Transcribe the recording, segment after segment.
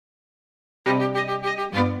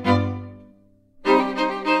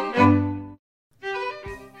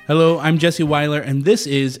Hello, I'm Jesse Weiler, and this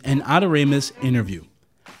is an Adoremus interview.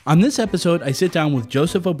 On this episode, I sit down with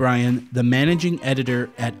Joseph O'Brien, the managing editor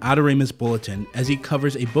at Adoremus Bulletin, as he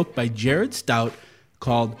covers a book by Jared Stout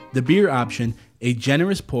called The Beer Option, A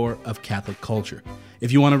Generous Pour of Catholic Culture.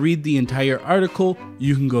 If you want to read the entire article,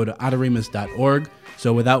 you can go to adoremus.org.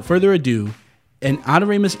 So without further ado, an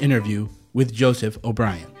Adoremus interview with Joseph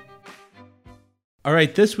O'Brien. All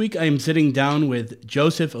right, this week I am sitting down with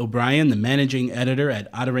Joseph O'Brien, the managing editor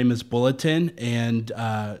at Adoremus Bulletin. And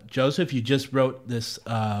Joseph, you just wrote this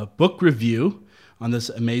book review on this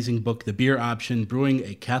amazing book, The Beer Option, Brewing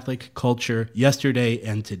a Catholic Culture Yesterday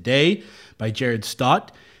and Today by Jared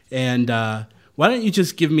Stout. And why don't you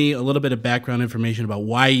just give me a little bit of background information about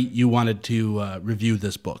why you wanted to review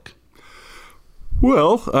this book?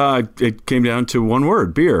 Well, it came down to one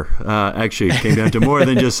word, beer. Actually, it came down to more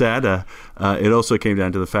than just that. It also came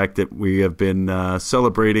down to the fact that we have been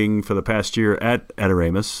celebrating for the past year at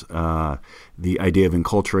Adoremus the idea of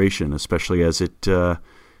enculturation, especially as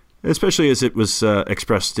it was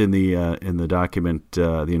expressed in the document,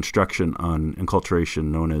 the instruction on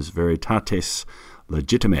enculturation known as Veritatis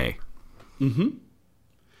Legitimae. Mm-hmm.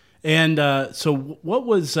 And so what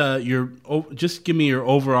was just give me your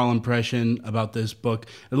overall impression about this book.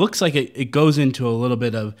 It looks like it goes into a little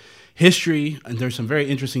bit of history, and there's some very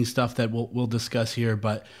interesting stuff that we'll discuss here.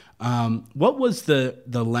 But what was the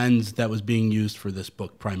lens that was being used for this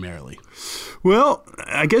book primarily? Well,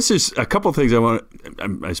 I guess there's a couple of things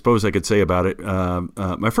I suppose I could say about it.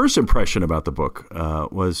 My first impression about the book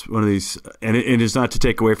was one of these, and it is not to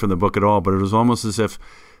take away from the book at all, but it was almost as if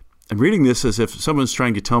I'm reading this as if someone's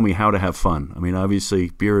trying to tell me how to have fun. I mean, obviously,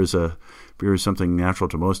 beer is something natural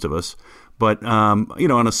to most of us. But, on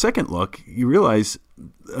a second look, you realize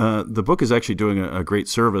the book is actually doing a great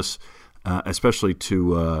service, especially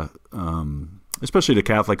to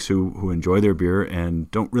Catholics who enjoy their beer and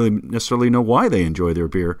don't really necessarily know why they enjoy their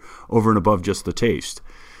beer over and above just the taste.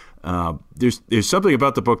 There's something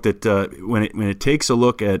about the book that when it takes a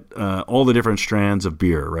look at all the different strands of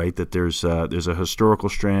beer, right? That there's a historical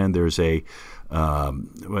strand, there's a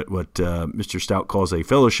what Mr. Stout calls a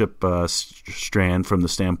fellowship strand from the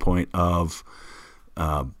standpoint of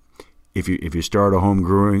if you start a home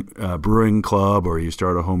brewing club or you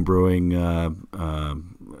start a home brewing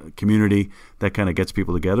community, that kind of gets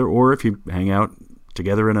people together, or if you hang out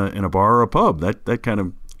together in a bar or a pub, that kind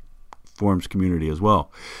of forms community as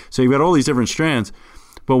well. So you've got all these different strands,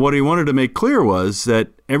 but what he wanted to make clear was that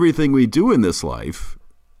everything we do in this life,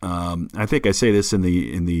 I think I say this in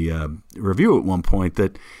the review at one point,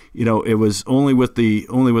 that it was only with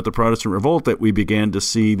the Protestant Revolt that we began to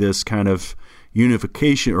see this kind of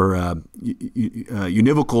unification or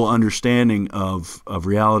univocal understanding of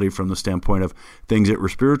reality from the standpoint of things that were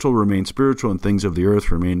spiritual remain spiritual and things of the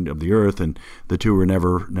earth remain of the earth, and the two were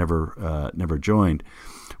never joined.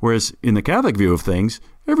 Whereas in the Catholic view of things,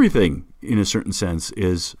 everything, in a certain sense,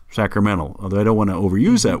 is sacramental. Although I don't want to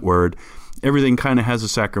overuse that word, everything kind of has a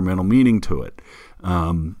sacramental meaning to it.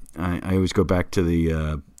 I always go back to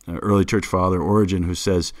the early church father Origen, who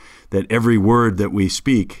says that every word that we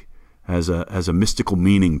speak has a mystical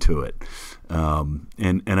meaning to it.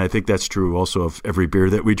 And I think that's true also of every beer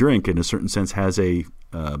that we drink, in a certain sense, has a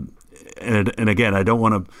and again, I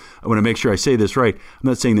want to make sure I say this right. I'm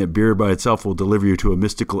not saying that beer by itself will deliver you to a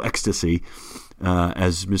mystical ecstasy.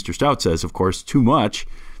 As Mr. Stout says, of course, too much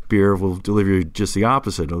beer will deliver you just the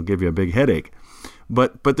opposite. It'll give you a big headache.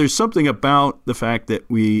 But there's something about the fact that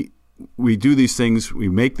we do these things, we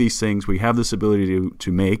make these things, we have this ability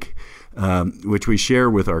to make, which we share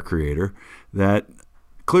with our Creator, that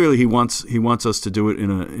clearly He wants us to do it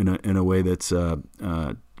in a way that's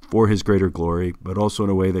for His greater glory, but also in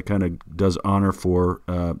a way that kind of does honor for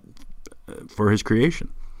His creation.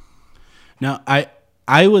 Now,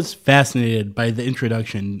 I was fascinated by the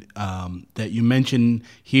introduction that you mentioned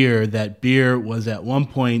here, that beer was at one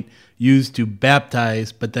point used to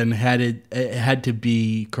baptize, but then it had to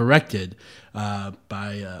be corrected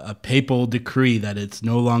by a papal decree that it's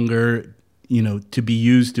no longer to be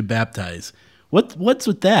used to baptize. What's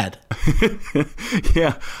with that?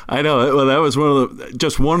 Yeah, I know. Well, that was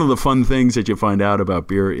one of the fun things that you find out about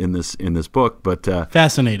beer in this book. But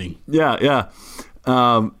fascinating. Yeah.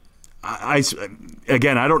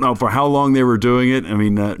 Again, I don't know for how long they were doing it. I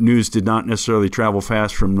mean, news did not necessarily travel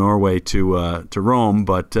fast from Norway to Rome,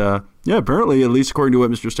 but apparently, at least according to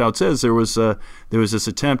what Mr. Stout says, there was this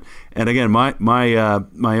attempt. And again, my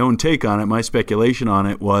own take on it, my speculation on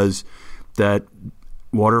it was that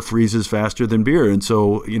water freezes faster than beer, and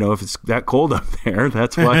so if it's that cold up there,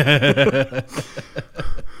 that's why.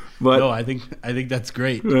 But no, I think that's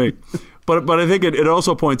great. Right. But I think it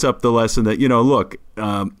also points up the lesson that, look,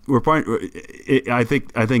 I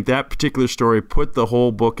think that particular story put the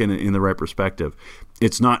whole book in the right perspective.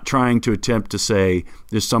 It's not trying to attempt to say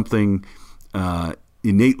there's something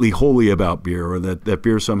innately holy about beer, or that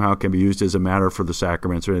beer somehow can be used as a matter for the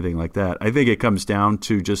sacraments or anything like that. I think it comes down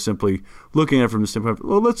to just simply looking at it from the standpoint,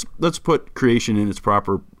 well, let's put creation in its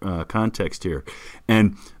proper context here,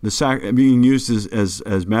 and the being used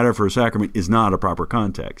as matter for a sacrament is not a proper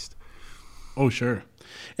context. Oh, sure.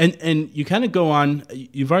 And you kind of go on,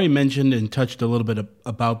 you've already mentioned and touched a little bit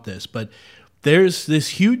about this, but there's this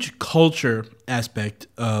huge culture aspect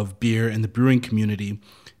of beer in the brewing community,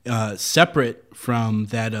 separate from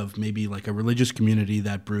that of maybe like a religious community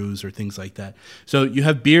that brews or things like that. So you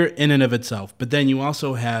have beer in and of itself, but then you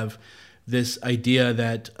also have this idea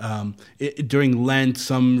that during Lent,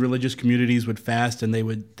 some religious communities would fast and they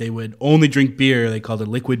would only drink beer. They called it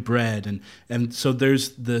liquid bread, and so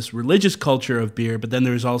there's this religious culture of beer, but then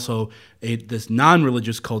there's also this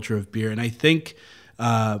non-religious culture of beer, and I think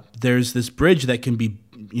there's this bridge that can be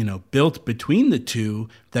built between the two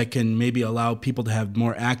that can maybe allow people to have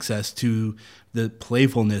more access to the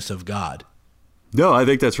playfulness of God. No, I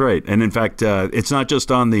think that's right. And in fact, it's not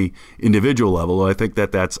just on the individual level. I think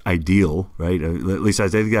that's ideal, right? At least I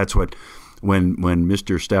think that's what, when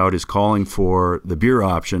Mr. Stout is calling for the beer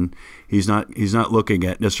option, he's not looking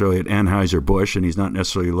necessarily at Anheuser-Busch, and he's not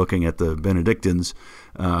necessarily looking at the Benedictines.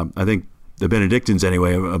 I think the Benedictines,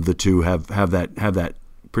 anyway, of the two have that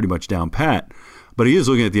pretty much down pat. But he is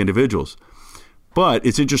looking at the individuals. But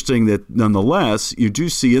it's interesting that nonetheless, you do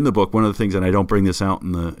see in the book one of the things, and I don't bring this out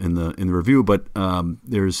in the review, but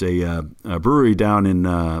there's a brewery down in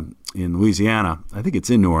Louisiana, I think it's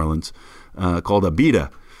in New Orleans, called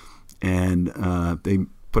Abita, and they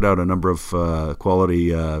put out a number of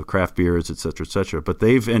quality craft beers, et cetera, but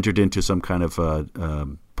they've entered into some kind of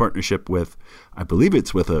partnership with, I believe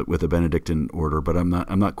it's with a Benedictine order, but I'm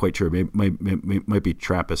not quite sure. It might be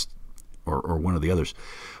Trappist or one of the others,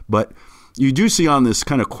 but you do see on this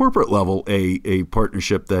kind of corporate level a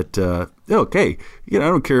partnership that, okay, I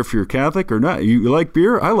don't care if you're Catholic or not. You like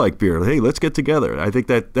beer? I like beer. Hey, let's get together. I think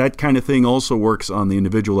that kind of thing also works on the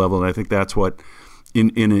individual level, and I think that's what,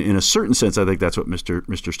 in a certain sense, I think that's what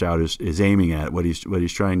Mr. Stout is aiming at. What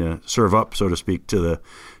he's trying to serve up, so to speak, to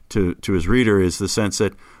his reader is the sense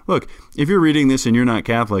that, look, if you're reading this and you're not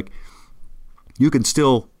Catholic, you can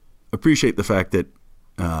still appreciate the fact that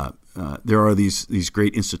there are these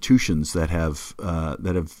great institutions that have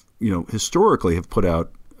historically have put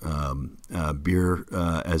out beer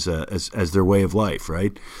as their way of life,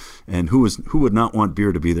 right? And who would not want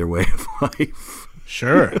beer to be their way of life?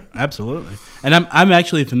 Sure, absolutely. And I'm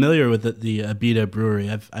actually familiar with the Abita Brewery.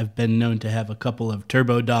 I've been known to have a couple of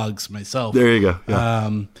Turbo Dogs myself. There you go.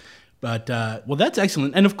 Yeah. Well, that's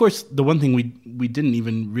excellent. And of course, the one thing we didn't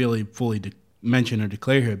even really fully mention or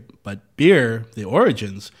declare here, but beer, the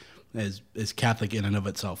origins, is Catholic in and of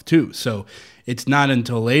itself too. So it's not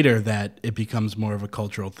until later that it becomes more of a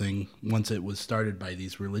cultural thing once it was started by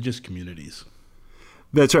these religious communities.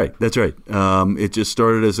 That's right. It just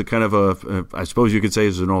started as a kind of I suppose you could say,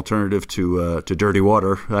 as an alternative to dirty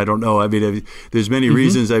water. I don't know. I mean, there's many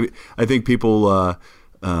reasons. I think people,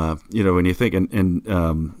 when you think, and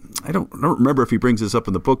I don't remember if he brings this up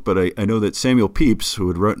in the book, but I know that Samuel Pepys, who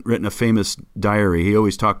had written a famous diary, he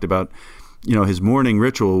always talked about, his morning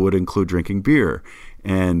ritual would include drinking beer.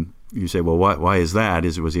 And you say, well, why is that?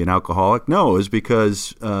 Was he an alcoholic? No, it was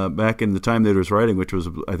because back in the time that he was writing, which was,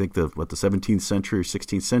 I think, the 17th century or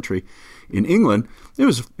 16th century in England, it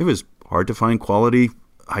was hard to find quality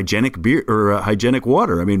hygienic beer or hygienic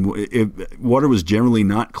water. I mean, water was generally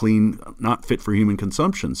not clean, not fit for human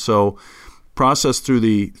consumption. So, processed through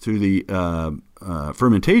the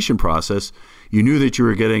fermentation process, you knew that you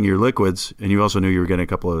were getting your liquids, and you also knew you were getting a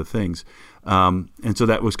couple other things. And so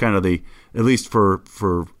that was kind of at least for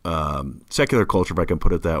secular culture, if I can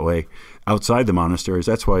put it that way, outside the monasteries.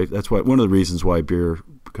 That's why one of the reasons why beer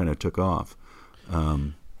kind of took off.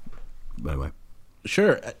 By the way.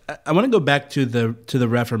 Sure. I want to go back to the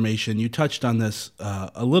Reformation. You touched on this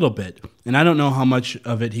a little bit, and I don't know how much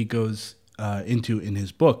of it he goes into in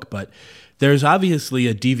his book, but there's obviously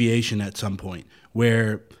a deviation at some point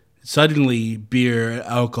where suddenly beer,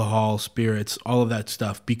 alcohol, spirits, all of that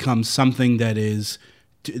stuff becomes something that is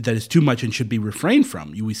too much and should be refrained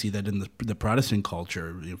from. We see that in the Protestant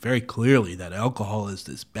culture very clearly, that alcohol is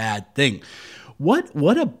this bad thing.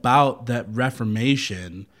 What about that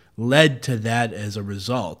Reformation led to that as a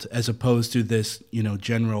result, as opposed to this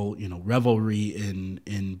general revelry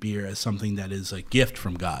in beer as something that is a gift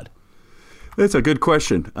from God? That's a good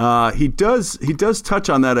question. He does touch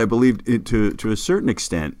on that, I believe, to a certain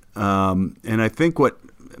extent. And I think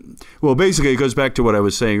basically it goes back to what I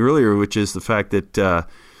was saying earlier, which is the fact that,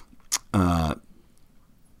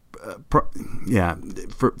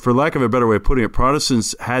 for lack of a better way of putting it,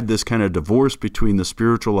 Protestants had this kind of divorce between the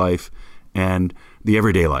spiritual life and the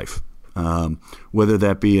everyday life. Whether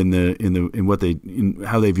that be in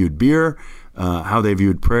how they viewed beer, how they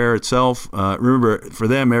viewed prayer itself. Remember, for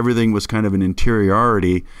them, everything was kind of an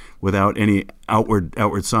interiority without any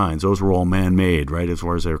outward signs. Those were all man-made, right, as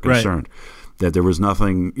far as they're concerned. Right. That there was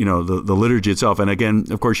nothing, the liturgy itself. And again,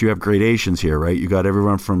 of course, you have gradations here, right? You got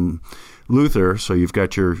everyone from Luther, so you've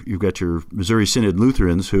got your Missouri Synod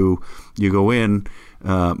Lutherans who you go in,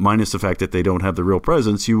 minus the fact that they don't have the real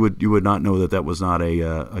presence, you would not know that was not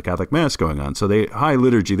a Catholic Mass going on. So they high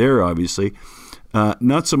liturgy there, obviously.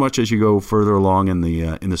 Not so much as you go further along in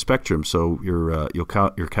the spectrum. So your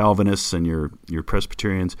Calvinists and your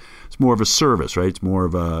Presbyterians, it's more of a service, right? It's more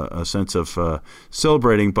of a sense of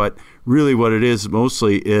celebrating. But really, what it is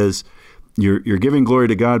mostly is you're giving glory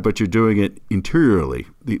to God, but you're doing it interiorly.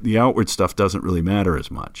 The outward stuff doesn't really matter as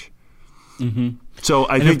much. Mm-hmm. So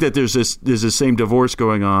I think that there's this same divorce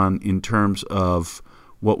going on in terms of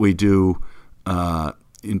what we do.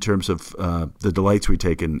 In terms of the delights we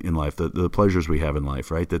take in life, the pleasures we have in life,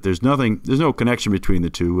 right? That there's no connection between the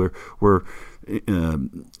two. We're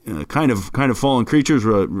kind of fallen creatures,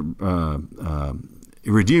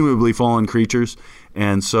 irredeemably fallen creatures,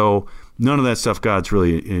 and so none of that stuff God's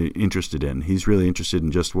really interested in. He's really interested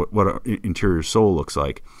in just what our interior soul looks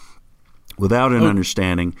like, without an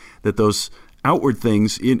understanding that those outward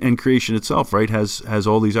things and creation itself, right, has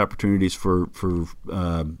all these opportunities for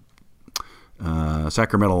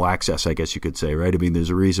sacramental access, I guess you could say, right? I mean,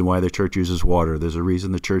 there's a reason why the church uses water. There's a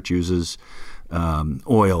reason the church uses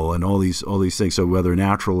oil and all these things. So whether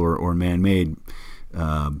natural or man-made,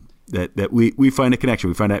 that we find a connection.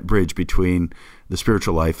 We find that bridge between the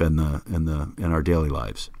spiritual life and our daily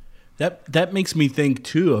lives. That makes me think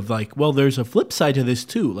too of like, well, there's a flip side to this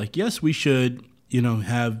too. Like, yes, we should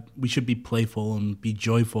we should be playful and be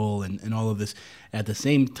joyful and all of this. At the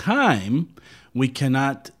same time, we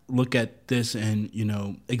cannot look at this and,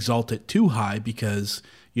 exalt it too high because,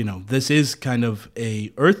 this is kind of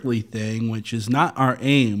a earthly thing, which is not our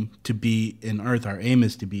aim to be in earth. Our aim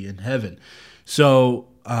is to be in heaven. So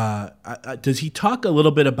does he talk a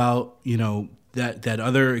little bit about, that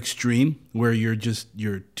other extreme where you're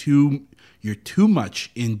too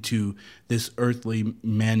much into this earthly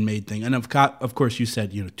man-made thing? And of course you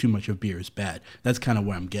said, too much of beer is bad. That's kind of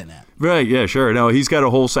where I'm getting at. Right, yeah, sure. No, he's got a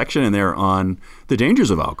whole section in there on the dangers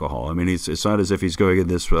of alcohol. I mean, it's not as if he's going at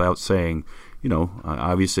this without saying,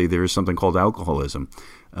 obviously there is something called alcoholism.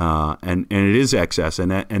 And it is excess,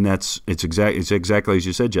 and it's exactly as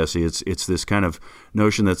you said, Jesse. It's this kind of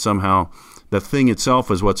notion that somehow the thing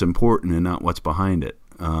itself is what's important and not what's behind it.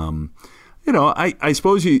 I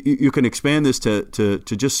suppose you can expand this to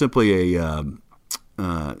just simply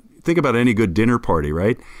think about any good dinner party,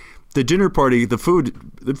 right? The dinner party, the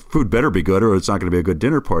food better be good, or it's not going to be a good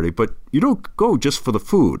dinner party. But you don't go just for the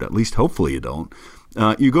food. At least, hopefully, you don't.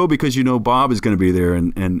 You go because Bob is going to be there,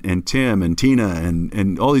 and Tim and Tina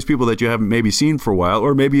and all these people that you haven't maybe seen for a while,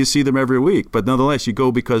 or maybe you see them every week. But nonetheless, you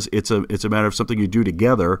go because it's a matter of something you do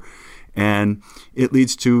together, and it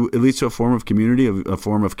leads to a form of community, a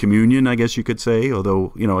form of communion, I guess you could say.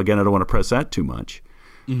 Although again, I don't want to press that too much.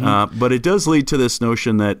 Mm-hmm. But it does lead to this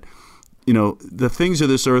notion that the things of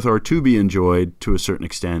this earth are to be enjoyed to a certain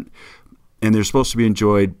extent, and they're supposed to be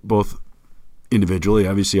enjoyed both individually.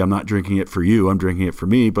 Obviously, I'm not drinking it for you. I'm drinking it for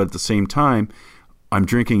me. But at the same time, I'm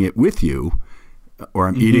drinking it with you, or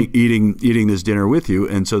I'm eating this dinner with you.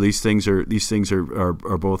 And so these things are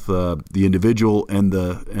both the individual and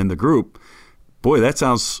the group. Boy, that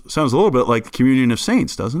sounds a little bit like the communion of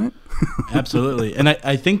saints, doesn't it? Absolutely. And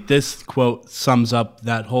I think this quote sums up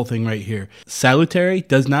that whole thing right here. Salutary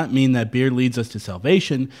does not mean that beer leads us to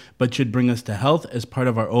salvation, but should bring us to health as part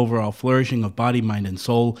of our overall flourishing of body, mind, and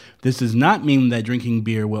soul. This does not mean that drinking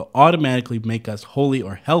beer will automatically make us holy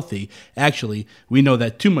or healthy. Actually, we know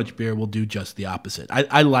that too much beer will do just the opposite.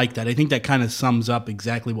 I like that. I think that kind of sums up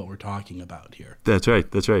exactly what we're talking about here. That's right.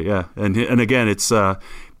 Yeah. And again, it's that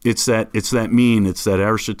mean. It's that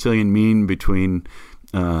Aristotelian mean between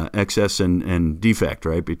excess and defect,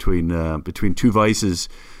 right? Between two vices,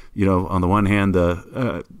 on the one hand,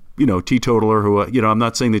 the teetotaler who, I'm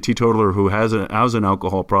not saying the teetotaler who has an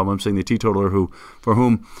alcohol problem. I'm saying the teetotaler for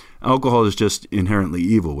whom alcohol is just inherently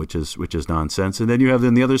evil, which is nonsense. And then you have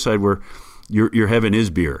the other side where your heaven is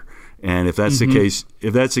beer. And if that's the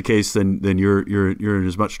case, then you're in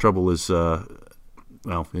as much trouble as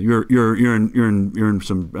well, you're in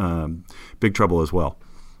some big trouble as well.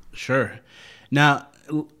 Sure. Now,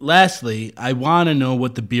 lastly, I want to know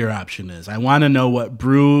what the beer option is. I want to know what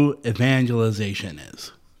brew evangelization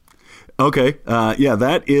is. Okay. Yeah,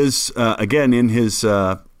 that is again in his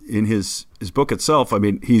book itself. I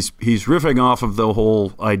mean, he's riffing off of the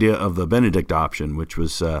whole idea of the Benedict option, which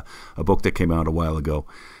was a book that came out a while ago.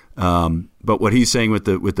 But what he's saying with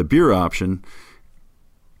the beer option,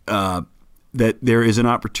 that there is an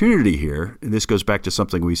opportunity here, and this goes back to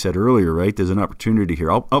something we said earlier, right? There's an opportunity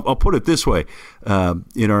here. I'll put it this way: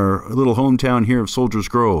 in our little hometown here of Soldiers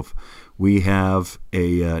Grove, we have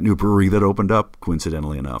a new brewery that opened up,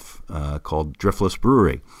 coincidentally enough, called Driftless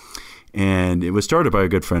Brewery, and it was started by a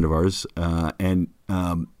good friend of ours, and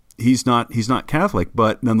he's not Catholic,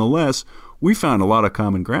 but nonetheless, we found a lot of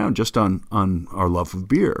common ground just on our love of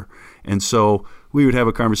beer, and so we would have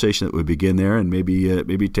a conversation that would begin there and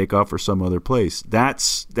maybe take off for some other place.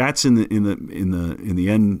 That's in the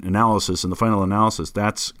end analysis, in the final analysis.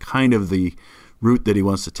 That's kind of the route that he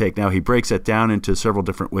wants to take. Now he breaks that down into several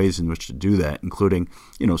different ways in which to do that, including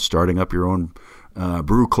starting up your own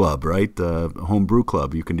brew club, right? Home brew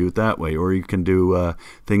club. You can do it that way, or you can do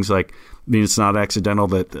things like. I mean, it's not accidental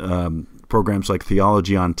that programs like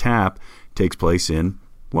Theology on Tap takes place in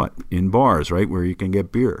bars, right, where you can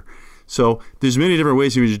get beer. So there's many different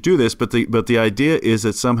ways you could do this, but the idea is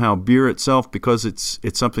that somehow beer itself, because it's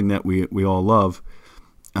something that we all love,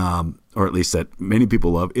 or at least that many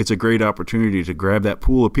people love, it's a great opportunity to grab that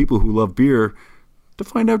pool of people who love beer to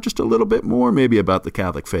find out just a little bit more maybe about the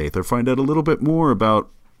Catholic faith, or find out a little bit more about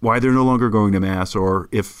why they're no longer going to Mass, or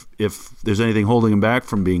if there's anything holding them back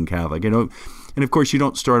from being Catholic. And of course you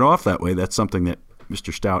don't start off that way. That's something that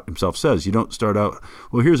Mr. Stout himself says. You don't start out,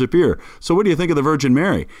 well, here's a beer. So what do you think of the Virgin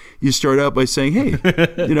Mary? You start out by saying, hey,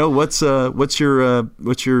 what's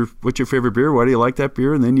your favorite beer? Why do you like that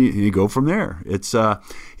beer? And then you go from there. It's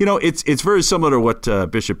it's very similar to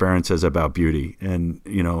what Bishop Barron says about beauty. And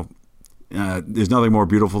there's nothing more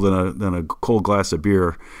beautiful than a cold glass of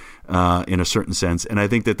beer. In a certain sense, and I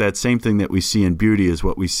think that same thing that we see in beauty is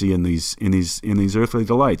what we see in these earthly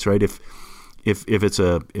delights, right? If it's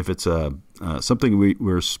something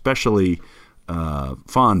we're especially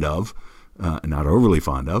fond of, not overly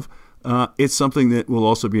fond of, it's something that will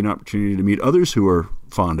also be an opportunity to meet others who are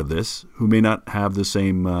fond of this, who may not have the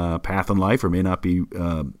same path in life, or may not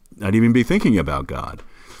even be thinking about God,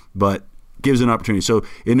 but gives an opportunity. So,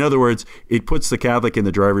 in other words, it puts the Catholic in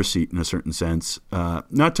the driver's seat in a certain sense,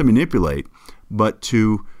 not to manipulate, but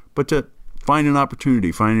to find an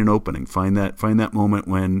opportunity, find an opening, find that moment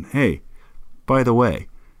when, hey, by the way,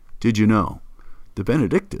 did you know the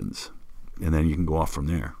Benedictines? And then you can go off from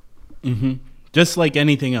there. Mm-hmm. Just like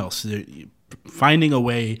anything else, finding a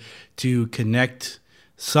way to connect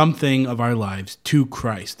something of our lives to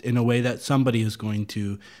Christ in a way that somebody is going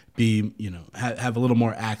to be, have a little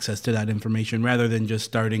more access to that information, rather than just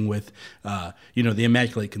starting with, the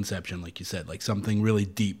Immaculate Conception, like you said, like something really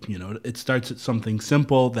deep. It starts at something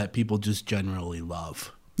simple that people just generally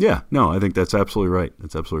love. Yeah, no, I think that's absolutely right.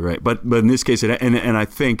 That's absolutely right. But in this case, and I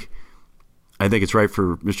think it's right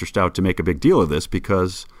for Mr. Stout to make a big deal of this,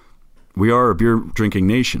 because we are a beer drinking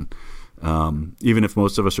nation. Even if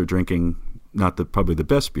most of us are drinking not probably the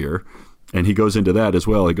best beer, and he goes into that as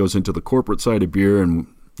well. He goes into the corporate side of beer, and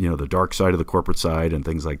the dark side of the corporate side and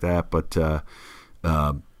things like that. But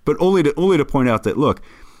only to point out that, look,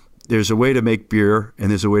 there's a way to make beer, and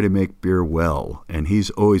there's a way to make beer well. And he's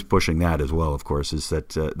always pushing that as well, of course, is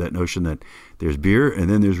that notion that there's beer, and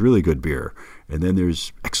then there's really good beer, and then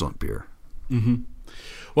there's excellent beer. Mm-hmm.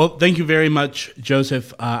 Well, thank you very much,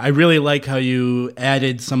 Joseph. I really like how you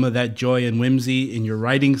added some of that joy and whimsy in your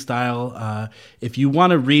writing style. If you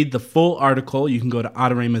want to read the full article, you can go to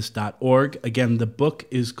adoremus.org. Again, the book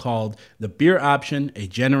is called The Beer Option, A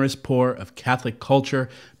Generous Pour of Catholic Culture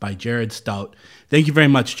by Jared Stout. Thank you very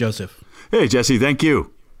much, Joseph. Hey, Jesse, thank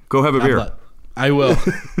you. Go have a beer. I will.